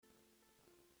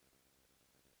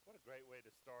great way to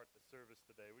start the service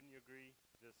today. Wouldn't you agree?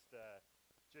 Just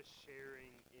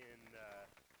sharing in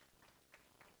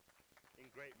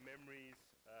great memories,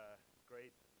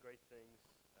 great things.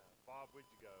 Bob, where'd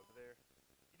you go over there?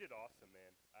 You did awesome,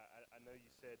 man. I know you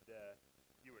said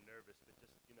you were nervous, but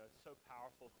just it's so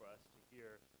powerful for us to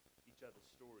hear each other's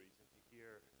stories and to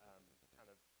hear kind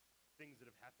of things that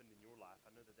have happened in your life.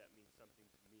 I know that means something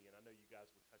to me, and I know you guys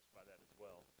were touched by that as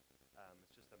well.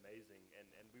 It's just amazing.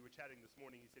 And we were chatting this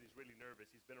morning. He said he's really nervous.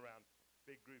 He's been around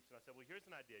big groups, and I said, well, here's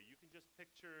an idea. You can just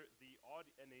picture the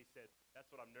audience, and he said, that's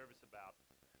what I'm nervous about.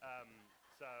 Um,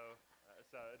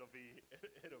 so it'll be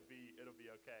it'll be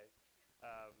okay.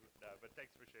 No, but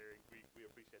thanks for sharing. We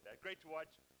appreciate that. Great to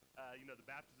watch. The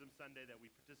baptism Sunday that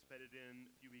we participated in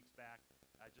a few weeks back.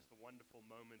 Just a wonderful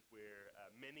moment where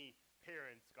many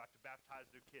parents got to baptize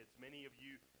their kids. Many of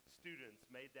you students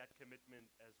made that commitment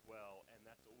as well, and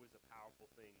that's always a powerful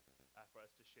thing for us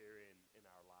to share in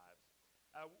our lives.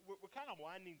 We're kind of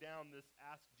winding down this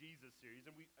Ask Jesus series,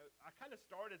 and I kind of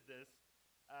started this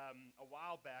a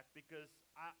while back because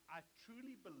I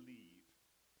truly believe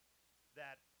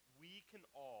that we can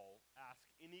all ask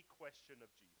any question of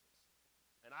Jesus.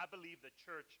 And I believe the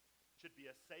church should be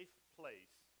a safe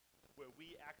place where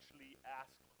we actually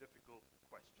ask difficult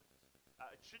questions.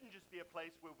 It shouldn't just be a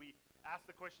place where we ask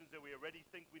the questions that we already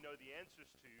think we know the answers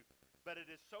to, but it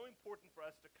is so important for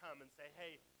us to come and say,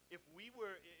 hey, if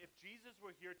Jesus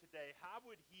were here today, how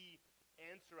would he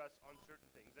answer us on certain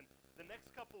things? And the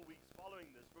next couple of weeks following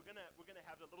this, we're gonna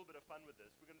have a little bit of fun with this.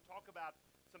 We're gonna talk about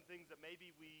some things that maybe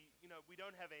we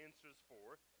don't have answers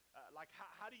for, like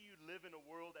how do you live in a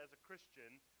world as a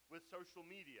Christian with social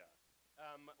media?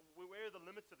 Where are the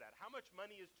limits of that? How much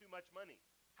money is too much money?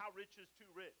 How rich is too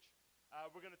rich?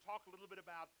 We're going to talk a little bit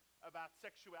about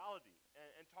sexuality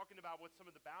and talking about what some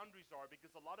of the boundaries are,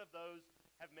 because a lot of those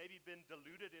have maybe been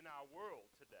diluted in our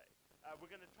world today. We're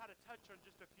going to try to touch on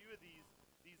just a few of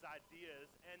these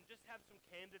ideas and just have some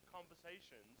candid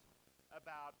conversations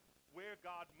about where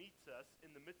God meets us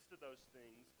in the midst of those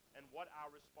things and what our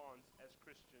response as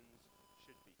Christians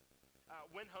should be.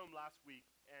 Went home last week,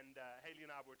 and Haley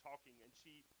and I were talking, and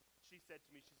she said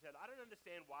to me, she said, I don't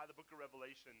understand why the book of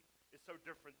Revelation is so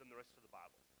different than the rest of the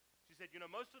Bible. She said,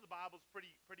 most of the Bible's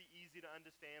pretty easy to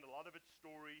understand. A lot of it's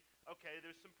story. Okay,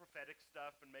 there's some prophetic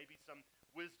stuff and maybe some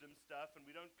wisdom stuff, and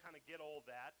we don't kind of get all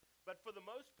that. But for the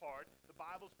most part, the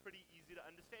Bible's pretty easy to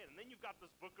understand. And then you've got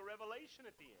this book of Revelation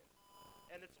at the end.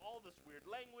 And it's all this weird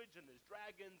language, and there's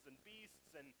dragons and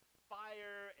beasts and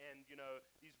fire and,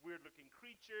 these weird-looking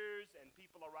creatures, and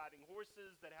people are riding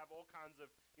horses that have all kinds of,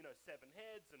 7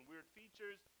 heads and weird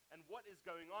features, and what is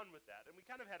going on with that? And we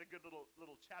kind of had a good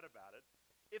little chat about it.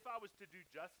 If I was to do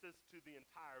justice to the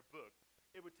entire book,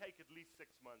 it would take at least 6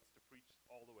 months to preach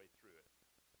all the way through it.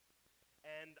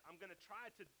 And I'm going to try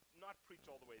to not preach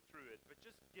all the way through it, but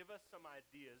just give us some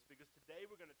ideas, because today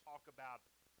we're going to talk about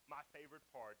my favorite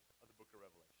part of the book of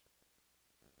Revelation.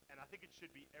 And I think it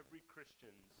should be every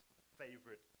Christian's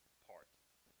favorite part.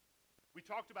 We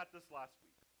talked about this last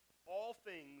week. All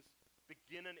things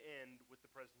begin and end with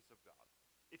the presence of God.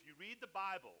 If you read the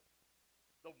Bible,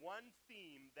 the one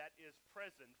theme that is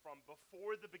present from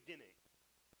before the beginning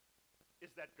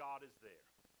is that God is there.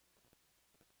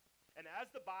 And as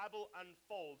the Bible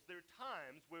unfolds, there are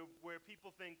times where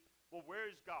people think, well,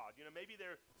 where's God? Maybe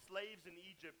they're slaves in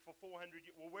Egypt for 400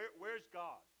 years. Well, where's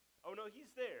God? Oh, no,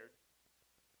 he's there.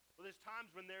 Well, there's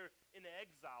times when they're in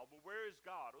exile. Well, where is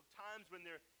God? Well, times when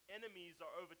their enemies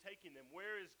are overtaking them.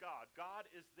 Where is God? God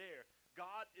is there.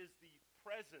 God is the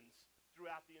presence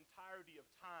throughout the entirety of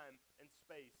time and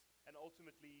space, and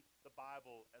ultimately the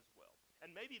Bible as well.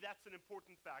 And maybe that's an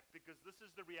important fact, because this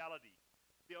is the reality.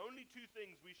 The only two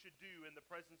things we should do in the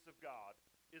presence of God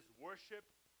is worship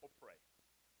or pray.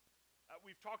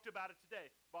 We've talked about it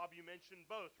today. Bob, you mentioned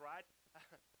both, right?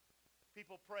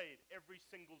 People prayed every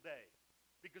single day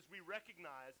because we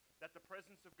recognize that the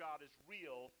presence of God is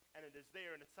real, and it is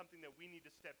there, and it's something that we need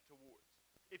to step towards.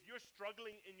 If you're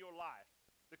struggling in your life,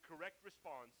 the correct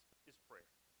response is prayer.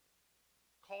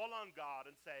 Call on God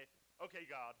and say, okay,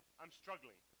 God, I'm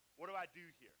struggling. What do I do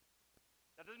here?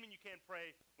 That doesn't mean you can't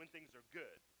pray when things are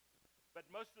good. But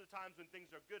most of the times when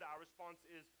things are good, our response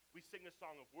is we sing a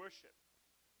song of worship.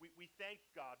 We thank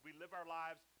God. We live our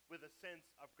lives with a sense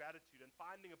of gratitude. And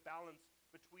finding a balance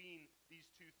between these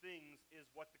two things is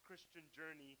what the Christian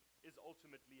journey is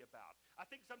ultimately about. I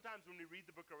think sometimes when we read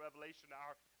the book of Revelation,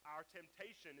 our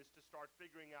temptation is to start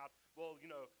figuring out, well,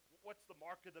 what's the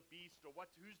mark of the beast, or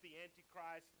who's the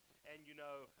Antichrist, and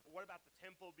what about the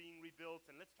temple being rebuilt,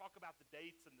 and let's talk about the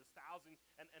dates and the thousands,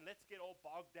 and let's get all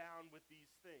bogged down with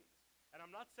these things. And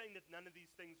I'm not saying that none of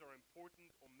these things are important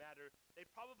or matter. They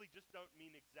probably just don't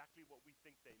mean exactly what we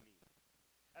think they mean.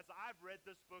 As I've read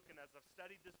this book and as I've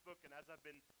studied this book and as I've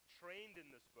been trained in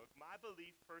this book, my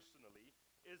belief personally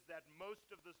is that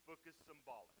most of this book is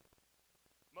symbolic.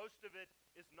 Most of it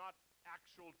is not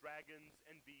actual dragons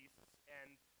and beasts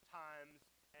and times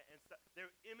and stuff.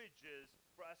 They're images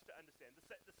for us to understand.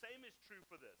 The same is true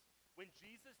for this. When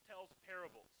Jesus tells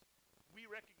parables, we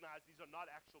recognize these are not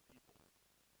actual people.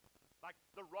 Like,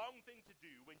 the wrong thing to do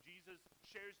when Jesus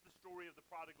shares the story of the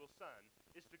prodigal son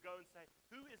is to go and say,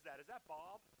 who is that? Is that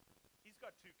Bob? He's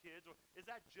got 2 kids. Or is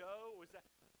that Joe? Or is that...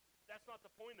 That's not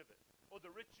the point of it. Or the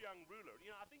rich young ruler.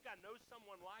 You know, I think I know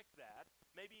someone like that.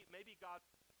 Maybe God...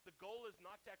 The goal is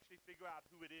not to actually figure out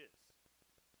who it is.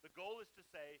 The goal is to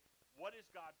say, what is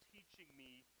God teaching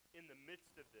me in the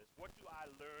midst of this? What do I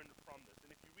learn from this?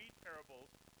 And if you read parables,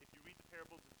 if you read the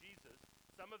parables of Jesus,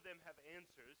 some of them have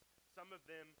answers, some of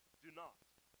them do not.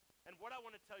 And what I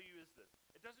want to tell you is this.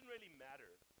 It doesn't really matter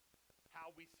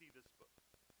how we see this book.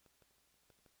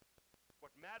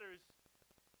 What matters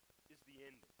is the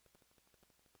ending.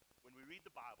 When we read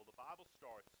the Bible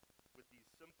starts with these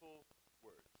simple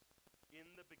words. In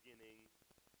the beginning,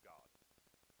 God.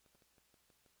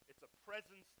 It's a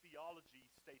presence theology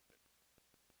statement.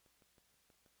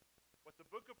 What the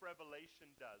book of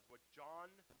Revelation does, what John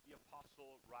the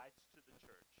Apostle writes to the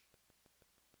church,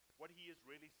 what he is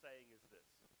really saying is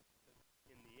this.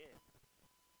 In the end,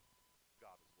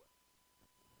 God is well.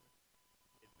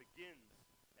 It begins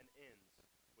and ends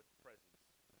with the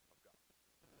presence of God.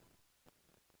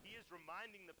 He is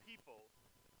reminding the people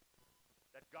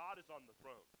that God is on the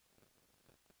throne.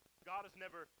 God has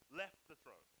never left the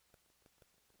throne.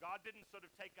 God didn't sort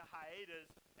of take a hiatus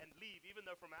and leave, even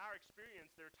though from our experience,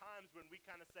 there are times when we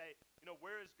kind of say, you know,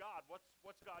 where is God?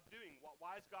 What's God doing?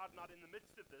 Why is God not in the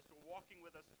midst of this or walking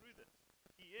with us through this?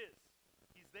 He is.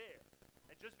 He's there.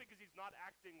 And just because he's not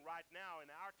acting right now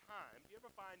in our time, do you ever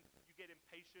find you get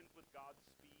impatient with God's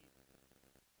speed?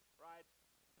 Right?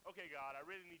 Okay, God, I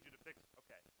really need you to fix it.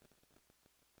 Okay.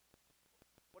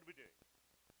 What are we doing?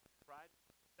 Right?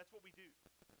 That's what we do.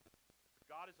 But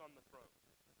God is on the throne.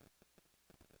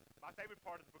 My favorite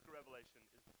part of the book of Revelation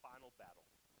is the final battle.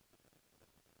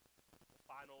 The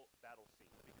final battle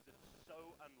scene, because it's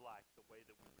so unlike the way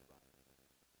that we would write.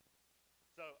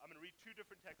 So I'm going to read 2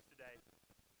 different texts today.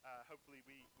 Hopefully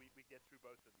we get through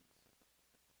both of these.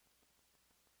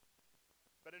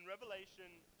 But in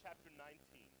Revelation chapter 19,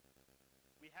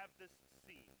 we have this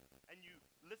scene, and you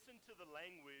listen to the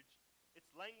language.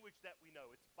 It's language that we know.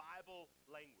 It's Bible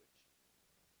language.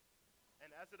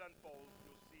 And as it unfolds,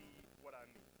 you'll see what I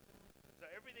mean. So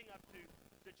everything up to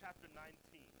chapter 19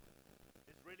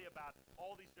 is really about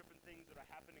all these different things that are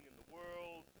happening in the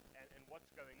world and what's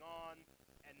going on.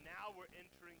 And now we're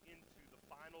entering into the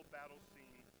final battle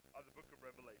scene of the book of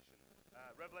Revelation.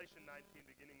 Revelation 19,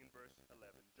 beginning in verse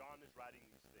 11. John is writing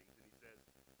these things, and he says,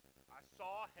 I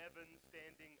saw heaven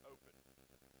standing open,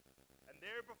 and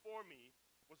there before me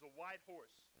was a white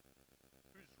horse,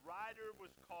 whose rider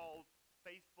was called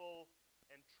Faithful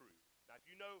and True. Now, if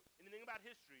you know anything about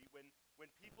history, when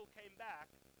people came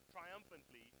back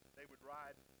triumphantly, they would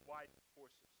ride white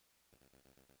horses.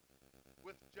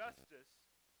 With justice,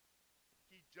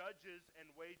 he judges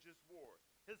and wages war.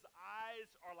 His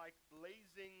eyes are like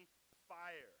blazing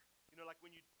fire. You know, like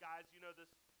when you guys, you know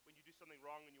this, when you do something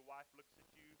wrong and your wife looks at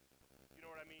you. You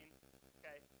know what I mean?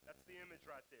 Okay, that's the image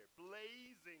right there.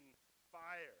 Blazing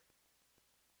fire.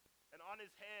 And on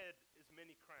his head is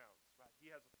many crowns, right?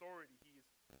 He has authority.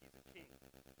 He's a king.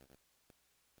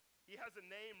 He has a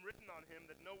name written on him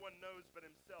that no one knows but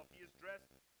himself. He is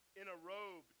dressed in a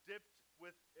robe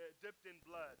dipped in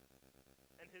blood,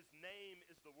 and his name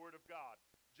is the Word of God.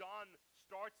 John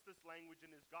starts this language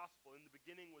in his gospel. In the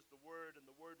beginning was the Word, and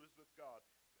the Word was with God.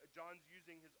 John's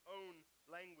using his own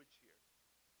language here.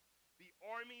 The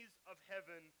armies of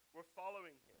heaven were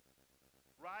following him,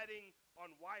 riding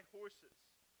on white horses,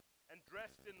 and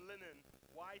dressed in linen,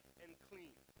 white and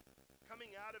clean.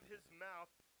 Coming out of his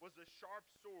mouth was a sharp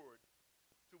sword,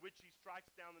 to which he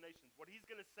strikes down the nations. What he's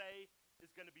going to say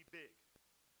is going to be big.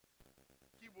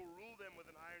 He will rule them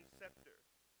with an iron scepter.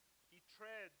 He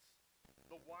treads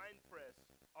the winepress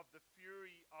of the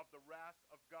fury of the wrath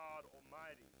of God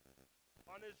Almighty.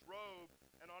 On his robe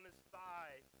and on his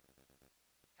thigh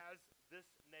has this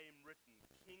name written,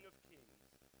 King of Kings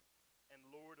and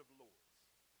Lord of Lords.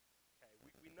 Okay,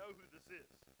 we know who this is.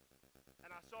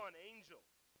 And I saw an angel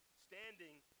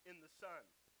standing in the sun,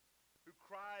 who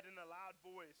cried in a loud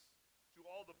voice to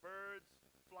all the birds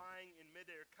flying in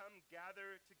midair, come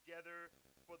gather together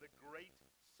for the great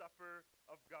supper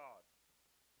of God.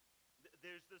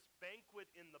 There's this banquet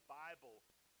in the Bible,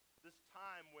 this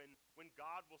time when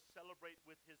God will celebrate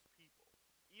with his people.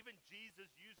 Even Jesus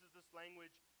uses this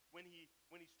language when he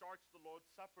starts the Lord's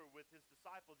Supper with his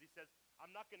disciples. He says,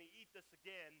 I'm not going to eat this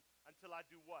again until I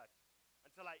do what?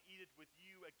 Until I eat it with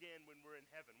you again when we're in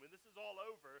heaven. When this is all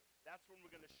over, that's when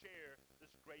we're going to share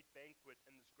this great banquet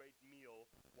and this great meal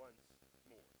once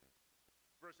more.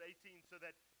 Verse 18, so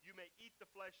that you may eat the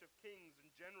flesh of kings and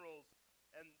generals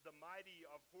and the mighty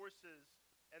of horses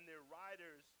and their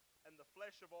riders and the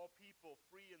flesh of all people,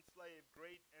 free and slave,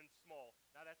 great and small.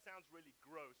 Now that sounds really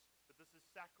gross, but this is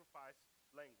sacrifice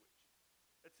language.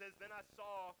 It says, then I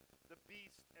saw the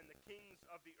beast and the kings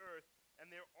of the earth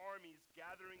and their armies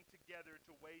gathering together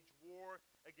to wage war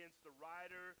against the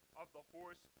rider of the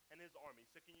horse and his army.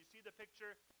 So can you see the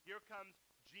picture? Here comes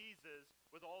Jesus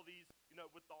with all these,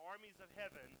 with the armies of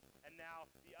heaven, and now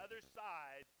the other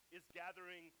side is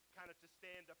gathering kind of to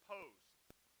stand opposed.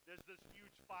 There's this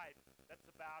huge fight that's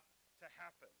about to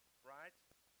happen, right?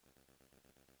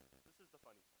 This is the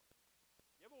funny part.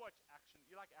 You ever watch action?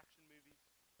 You like action movies?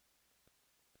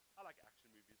 I like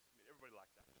action movies. I mean, everybody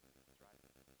likes action movies, right?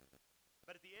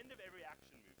 But at the end of every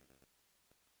action movie,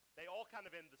 they all kind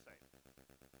of end the same.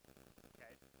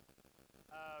 Okay?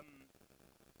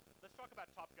 Let's talk about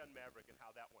Top Gun Maverick and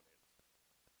how that one ends.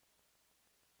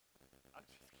 I'm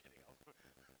just kidding.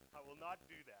 I will not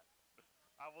do that.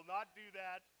 I will not do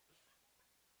that.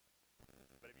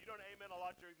 But if you don't amen a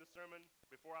lot during the sermon,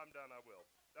 before I'm done, I will.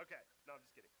 Okay. No, I'm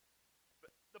just kidding.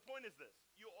 But the point is this.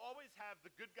 You always have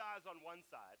the good guys on one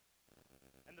side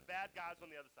and the bad guys on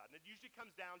the other side. And it usually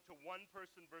comes down to one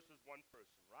person versus one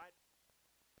person, right?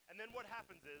 And then what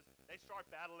happens is they start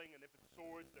battling, and if it's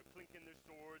swords, they're clinking their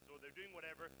swords or they're doing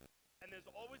whatever. And there's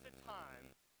always a time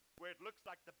where it looks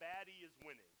like the baddie is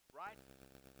winning, right?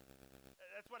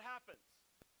 That's what happens.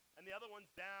 And the other one's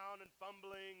down and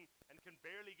fumbling and can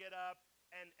barely get up,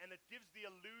 and it gives the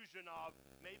illusion of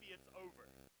maybe it's over.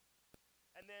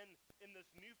 And then in this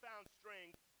newfound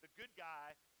strength, the good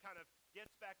guy kind of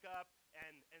gets back up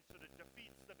and sort of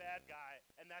defeats the bad guy,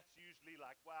 and that's usually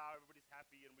like, wow, everybody's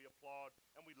happy and we applaud,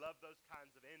 and we love those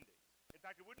kinds of endings. In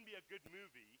fact, it wouldn't be a good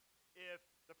movie if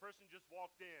the person just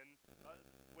walked in,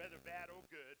 whether bad or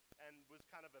good, and was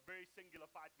kind of a very singular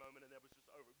fight moment and that was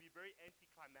just over. It would be very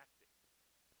anticlimactic.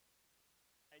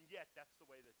 And yet, that's the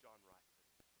way that John writes it.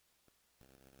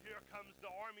 Here comes the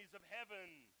armies of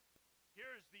heaven.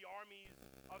 Here's the armies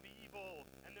of evil,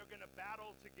 and they're going to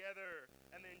battle together.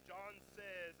 And then John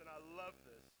says, and I love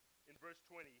this, in verse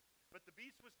 20, but the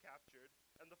beast was captured,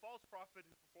 and the false prophet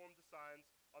who performed the signs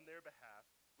on their behalf.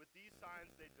 With these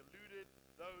signs they deluded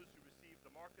those who received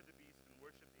the mark of the beast and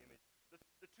worshiped the image.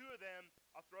 The two of them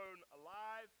are thrown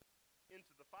alive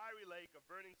into the fiery lake of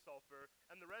burning sulfur,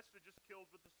 and the rest are just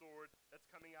killed with the sword that's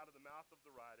coming out of the mouth of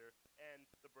the rider, and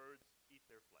the birds eat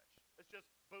their flesh. It's just,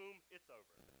 boom, it's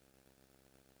over.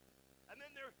 And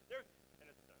then they're and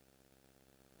it's done.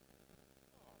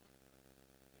 Oh,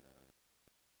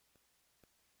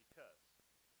 because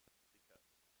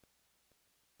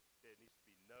there needs to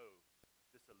be no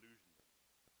disillusionment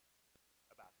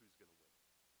about who's going to win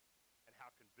and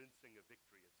how convincing a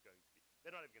victory it's going to be.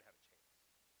 They're not even going to have a chance.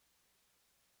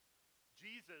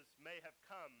 Jesus may have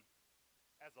come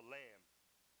as a lamb,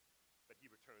 but he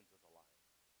returns as a lion.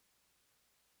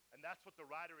 And that's what the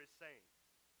writer is saying.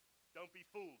 Don't be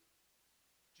fooled.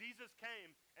 Jesus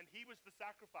came and he was the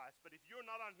sacrifice, but if you're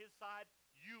not on his side,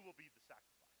 you will be the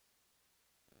sacrifice.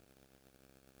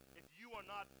 If you are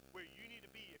not where you need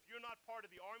to be, if you're not part of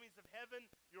the armies of heaven,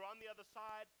 you're on the other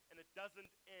side, and it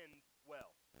doesn't end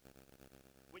well.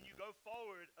 When you go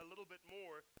forward a little bit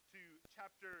more to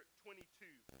chapter 22,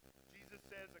 Jesus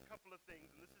says a couple of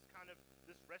things, and this is kind of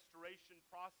this restoration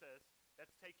process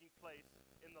that's taking place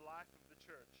in the life of the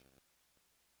church.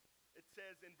 It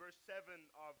says in verse 7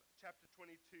 of chapter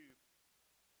 22,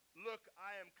 look,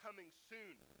 I am coming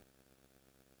soon.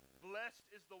 Blessed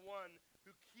is the one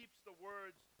who keeps the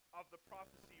words of the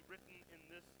prophecy written in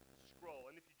this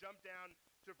scroll. And if you jump down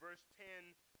to verse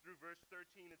 10 through verse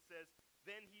 13, it says,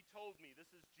 then he told me,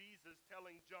 this is Jesus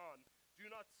telling John, do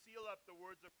not seal up the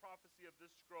words of prophecy of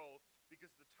this scroll,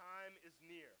 because the time is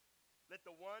near. Let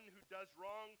the one who does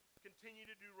wrong continue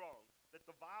to do wrong. Let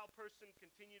the vile person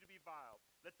continue to be vile.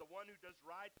 Let the one who does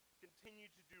right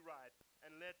continue to do right.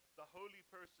 And let the holy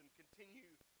person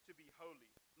continue to be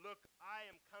holy. Look, I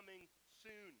am coming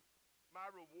soon. My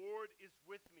reward is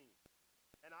with me,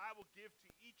 and I will give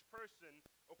to each person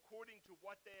according to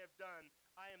what they have done.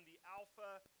 I am the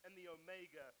Alpha and the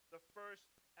Omega, the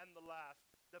first and the last,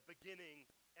 the beginning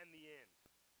and the end.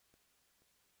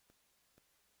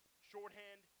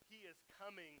 Shorthand, He is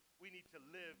coming, we need to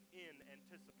live in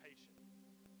anticipation.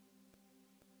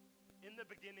 In the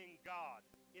beginning, God.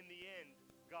 In the end,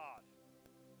 God.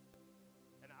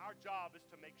 And our job is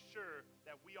to make sure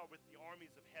that we are with the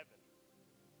armies of heaven.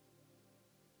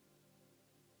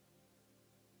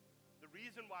 The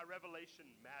reason why Revelation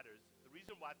matters, the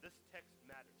reason why this text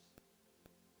matters,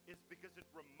 is because it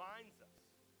reminds us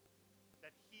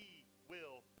that He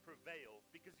will prevail,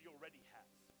 because He already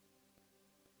has.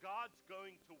 God's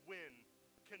going to win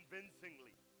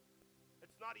convincingly.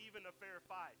 It's not even a fair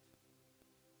fight.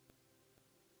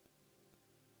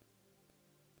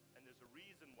 And there's a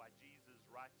reason why Jesus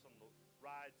rides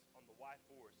on the white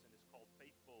horse and is called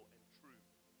faithful and true.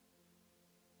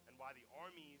 And why the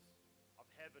armies of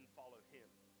heaven follow Him.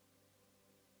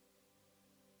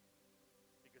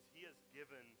 Because He has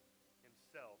given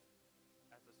Himself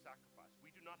as a sacrifice. We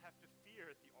do not have to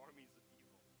fear the armies of evil.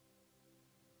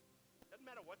 It doesn't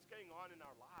matter what's going on in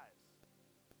our lives.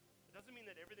 It doesn't mean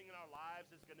that everything in our lives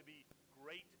is going to be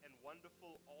great and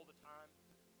wonderful all the time.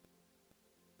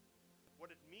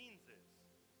 What it means is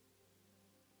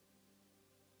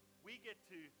we get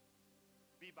to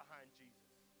be behind Jesus.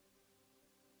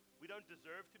 We don't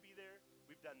deserve to be there.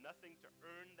 We've done nothing to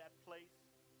earn that place.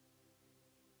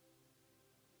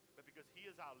 But because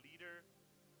He is our leader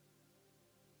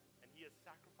and He has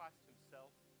sacrificed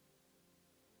Himself,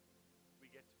 we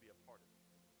get to be a part of it.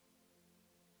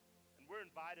 And we're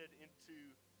invited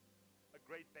into a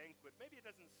great banquet. Maybe it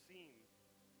doesn't seem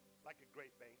like a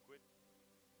great banquet.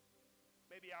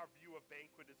 Maybe our view of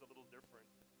banquet is a little different.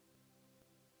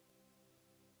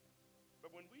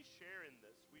 But when we share in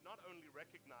this, we not only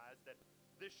recognize that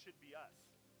this should be us,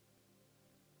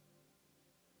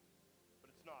 but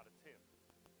it's not, it's Him.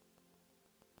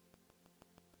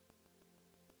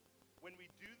 When we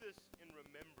do this in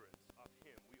remembrance of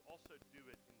Him, we also do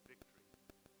it in victory,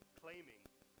 claiming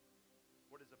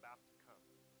what is about to come.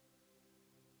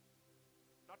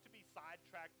 Not to be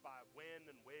sidetracked by when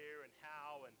and where and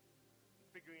how and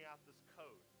figuring out this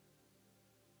code.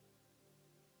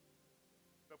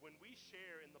 But when we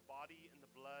share in the body and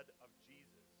the blood of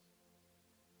Jesus,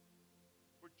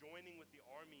 we're joining with the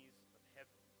armies of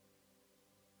heaven.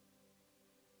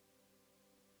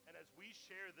 And as we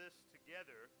share this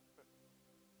together,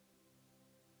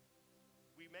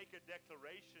 we make a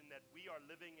declaration that we are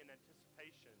living in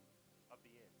anticipation of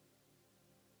the end.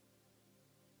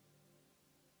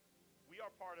 We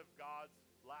are part of God's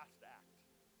last act.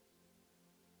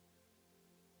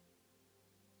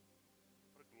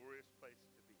 What a glorious place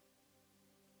to be.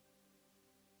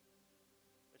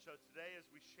 And so today, as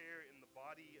we share in the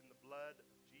body and the blood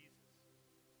of Jesus,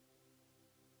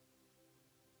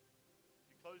 if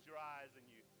you close your eyes and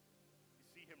you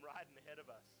see Him riding ahead of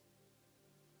us,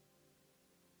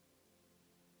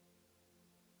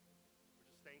 we're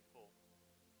just thankful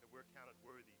that we're counted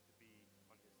worthy to be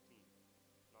on His team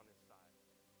and on His side.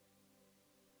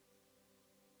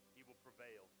 He will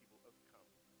prevail. He will overcome.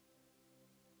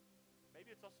 Maybe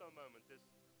it's also a moment,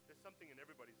 there's something in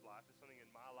everybody's life, there's something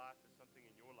in my life, there's something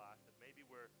in your life that maybe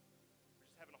we're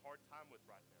just having a hard time with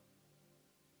right now.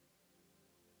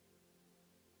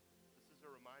 This is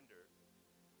a reminder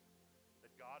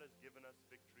that God has given us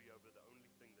victory over the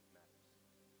only thing that matters,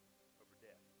 over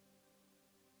death.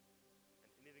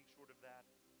 And anything short of that,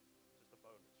 just a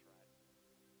bonus, right?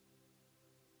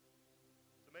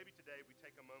 So maybe today we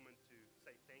take a moment to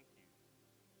say thank you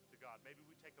to God. Maybe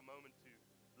we take a moment to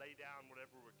lay down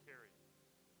whatever we're carrying.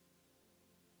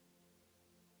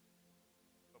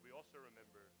 But we also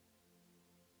remember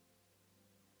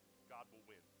God will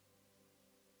win.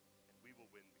 And we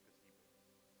will win because He wins.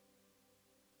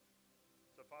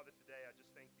 So Father, today I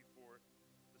just thank you for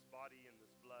this body and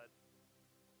this blood.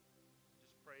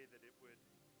 Just pray that it would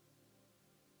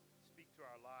speak to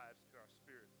our lives, to our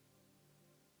spirit.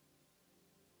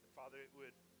 That Father, it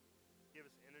would give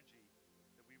us energy,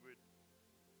 that we would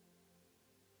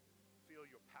feel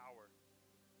your power,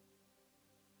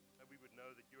 that we would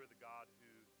know that you're the God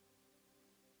who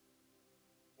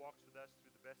walks with us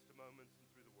through the best of moments and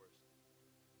through the worst.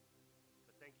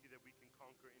 But thank you that we can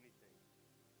conquer anything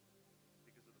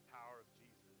because of the power of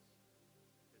Jesus,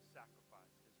 His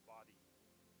sacrifice, His body,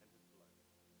 and His blood.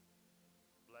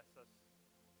 Bless us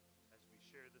as we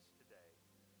share this today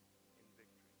in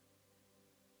victory.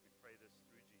 We pray this